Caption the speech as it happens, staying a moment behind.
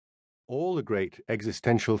all the great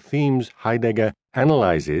existential themes Heidegger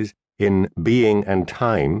analyzes in Being and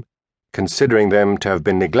Time, considering them to have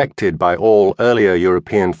been neglected by all earlier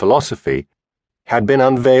European philosophy, had been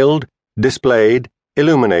unveiled, displayed,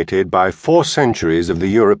 illuminated by 4 centuries of the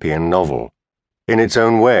European novel. In its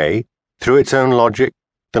own way, through its own logic,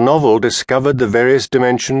 the novel discovered the various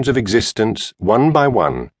dimensions of existence one by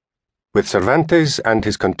one. With Cervantes and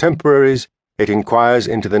his contemporaries, it inquires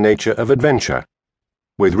into the nature of adventure.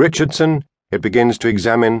 With Richardson, it begins to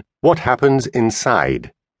examine what happens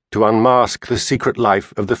inside, to unmask the secret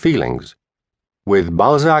life of the feelings. With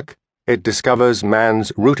Balzac, it discovers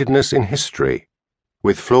man's rootedness in history.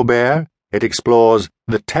 With Flaubert, it explores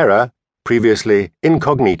the terror, previously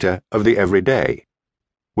incognita, of the everyday.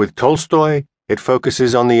 With Tolstoy, it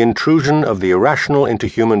focuses on the intrusion of the irrational into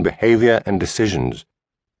human behavior and decisions.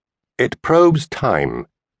 It probes time,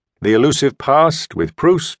 the elusive past with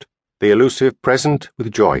Proust, the elusive present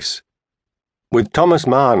with Joyce. With Thomas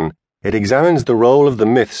Mann, it examines the role of the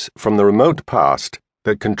myths from the remote past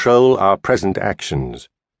that control our present actions,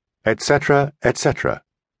 etc., etc.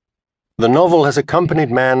 The novel has accompanied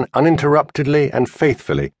man uninterruptedly and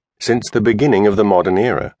faithfully since the beginning of the modern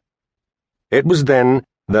era. It was then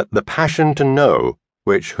that the passion to know,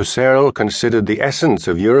 which Husserl considered the essence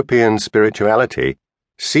of European spirituality,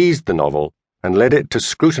 seized the novel and led it to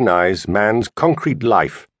scrutinize man's concrete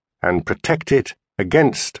life and protect it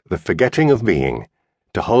against the forgetting of being,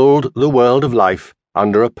 to hold the world of life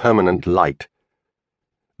under a permanent light.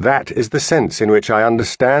 That is the sense in which I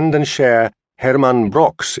understand and share Hermann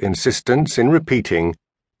Brock's insistence in repeating,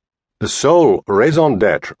 "The sole raison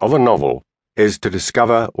d'être of a novel is to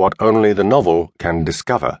discover what only the novel can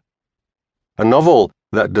discover." A novel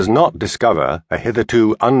that does not discover a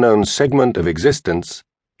hitherto unknown segment of existence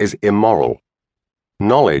is immoral.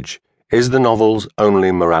 Knowledge is the novel's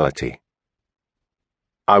only morality.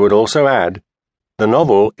 I would also add, the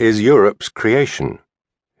novel is Europe's creation.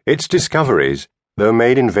 Its discoveries, though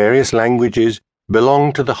made in various languages,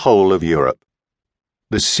 belong to the whole of Europe.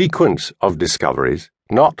 The sequence of discoveries,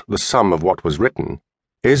 not the sum of what was written,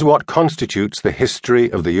 is what constitutes the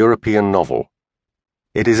history of the European novel.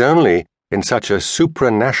 It is only in such a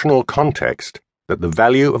supranational context that the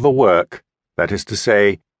value of a work, that is to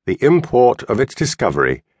say, the import of its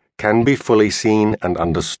discovery, can be fully seen and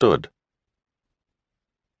understood.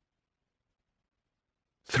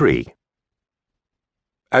 3.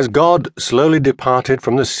 As God slowly departed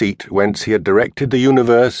from the seat whence he had directed the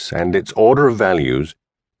universe and its order of values,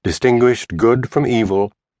 distinguished good from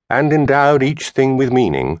evil, and endowed each thing with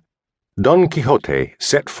meaning, Don Quixote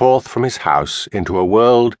set forth from his house into a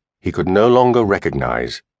world he could no longer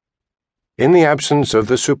recognize. In the absence of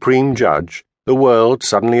the supreme judge, the world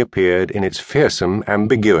suddenly appeared in its fearsome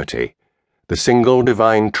ambiguity, the single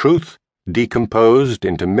divine truth decomposed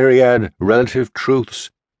into myriad relative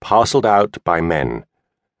truths parceled out by men.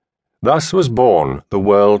 Thus was born the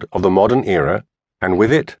world of the modern era, and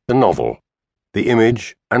with it the novel, the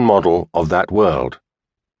image and model of that world.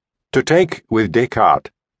 To take, with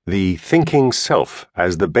Descartes, the thinking self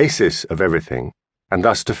as the basis of everything, and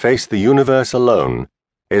thus to face the universe alone,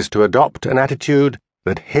 is to adopt an attitude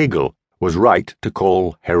that Hegel was right to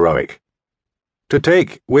call heroic. To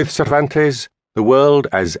take, with Cervantes, the world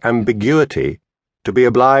as ambiguity, to be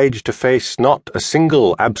obliged to face not a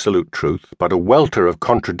single absolute truth, but a welter of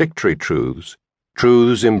contradictory truths,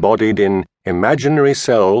 truths embodied in imaginary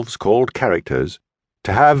selves called characters,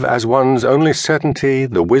 to have as one's only certainty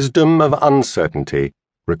the wisdom of uncertainty,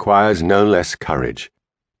 requires no less courage.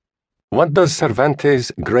 What does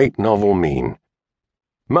Cervantes' great novel mean?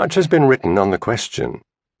 Much has been written on the question.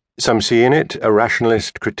 Some see in it a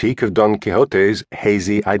rationalist critique of Don Quixote's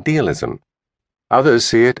hazy idealism. Others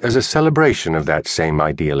see it as a celebration of that same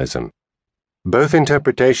idealism. Both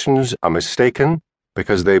interpretations are mistaken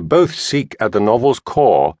because they both seek at the novel's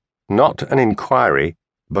core not an inquiry,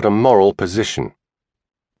 but a moral position.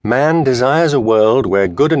 Man desires a world where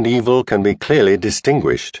good and evil can be clearly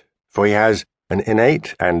distinguished, for he has an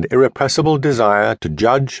innate and irrepressible desire to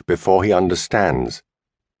judge before he understands.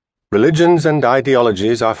 Religions and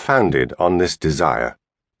ideologies are founded on this desire.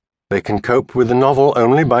 They can cope with the novel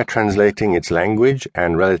only by translating its language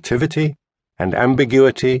and relativity and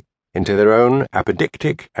ambiguity into their own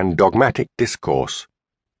apodictic and dogmatic discourse.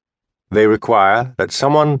 They require that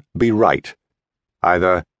someone be right.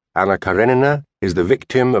 Either Anna Karenina is the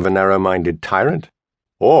victim of a narrow-minded tyrant,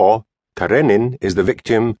 or Karenin is the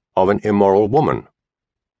victim of an immoral woman.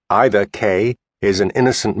 Either K is an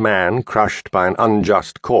innocent man crushed by an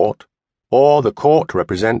unjust court, or the court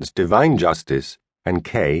represents divine justice and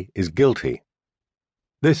K is guilty.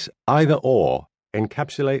 This either-or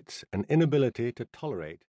encapsulates an inability to tolerate